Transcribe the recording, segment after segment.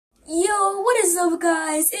What is up,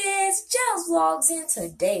 guys? It's Giles Vlogs, and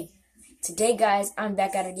today, guys, I'm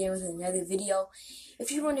back at it again with another video.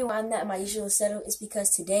 If you're wondering why I'm not at my usual settle, it's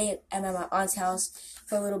because today I'm at my aunt's house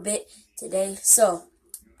for a little bit today. So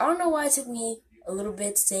I don't know why it took me a little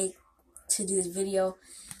bit to do this video.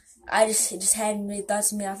 It just hadn't really thought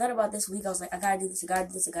to me. I thought about this week. I was like, I gotta do this, I gotta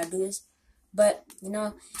do this, I gotta do this. But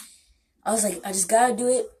I was like, I just gotta do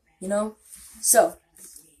it. So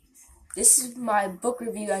this is my book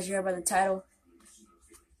review, as you heard by the title.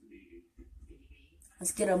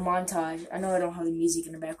 Let's get a montage. I know I don't have the music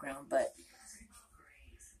in the background, but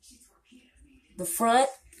the front,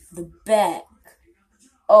 the back.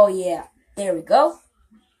 Oh yeah, there we go.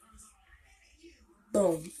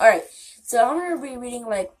 Boom. Alright, so I'm going to be reading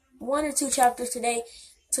like 1 or 2 chapters today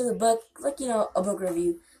to the book, a book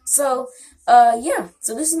review. So, yeah,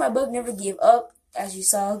 so this is my book, Never Give Up, as you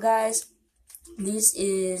saw, guys. This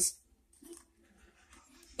is,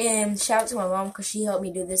 and shout out to my mom because she helped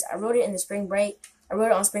me do this. I wrote it in the spring break. I wrote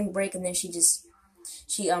it on spring break, and then she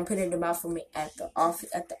printed them out for me at the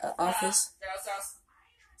office.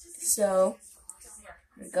 So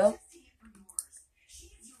here we go.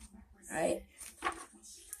 All right.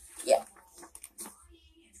 Yeah.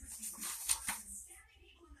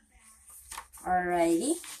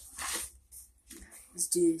 Alrighty. Let's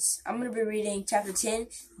do this. I'm gonna be reading chapter 10.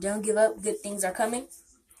 Don't give up. Good things are coming.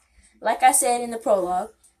 Like I said in the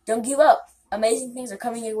prologue, don't give up. Amazing things are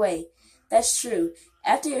coming your way. That's true.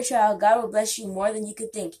 After your trial, God will bless you more than you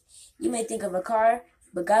could think. You may think of a car,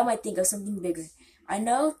 but God might think of something bigger. I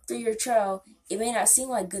know through your trial, it may not seem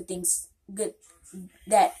like good things are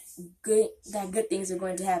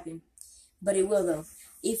going to happen, but it will though.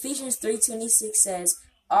 Ephesians 3:26 says,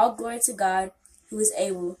 "All glory to God, who is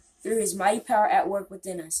able, through His mighty power at work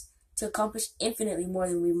within us, to accomplish infinitely more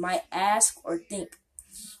than we might ask or think."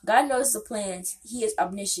 God knows the plans. He is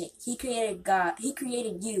omniscient. He created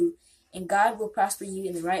you, and God will prosper you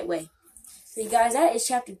in the right way. So you guys, that is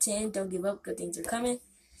chapter 10. Don't give up. Good things are coming.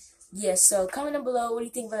 Yes, so comment down below. What do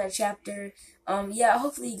you think about that chapter? Yeah,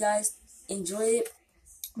 hopefully you guys enjoy it.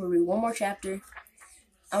 We'll read one more chapter.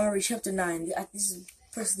 I'm going to read chapter 9. This is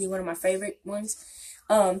personally one of my favorite ones.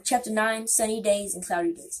 Chapter 9, Sunny Days and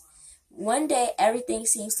Cloudy Days. One day, everything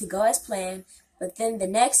seems to go as planned, but then the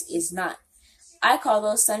next is not. I call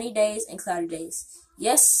those sunny days and cloudy days.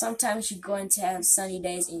 Yes, sometimes you're going to have sunny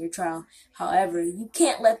days in your trial. However, you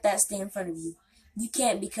can't let that stay in front of you. You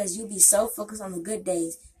can't, because you'll be so focused on the good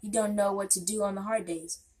days, you don't know what to do on the hard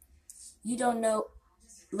days. You don't know.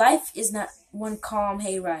 Life is not one calm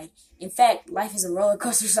hayride. In fact, life is a roller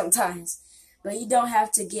coaster sometimes. But you don't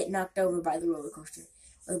have to get knocked over by the roller coaster.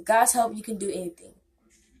 With God's help, you can do anything.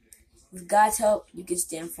 With God's help, you can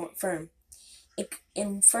stand firm.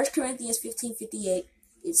 In 1 Corinthians 15:58,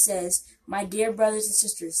 it says, "My dear brothers and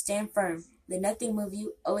sisters, stand firm. Let nothing move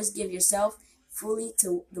you. Always give yourself fully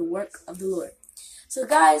to the work of the Lord." So,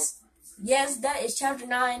 guys, yes, that is chapter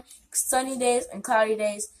 9, Sunny Days and Cloudy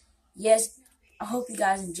Days. Yes, I hope you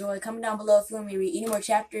guys enjoy. Comment down below if you want me to read any more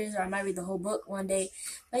chapters, or I might read the whole book one day.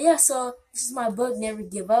 But yeah, so this is my book, Never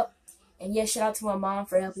Give Up. And yeah, shout out to my mom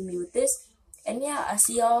for helping me with this. And yeah, I'll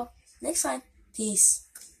see y'all next time. Peace.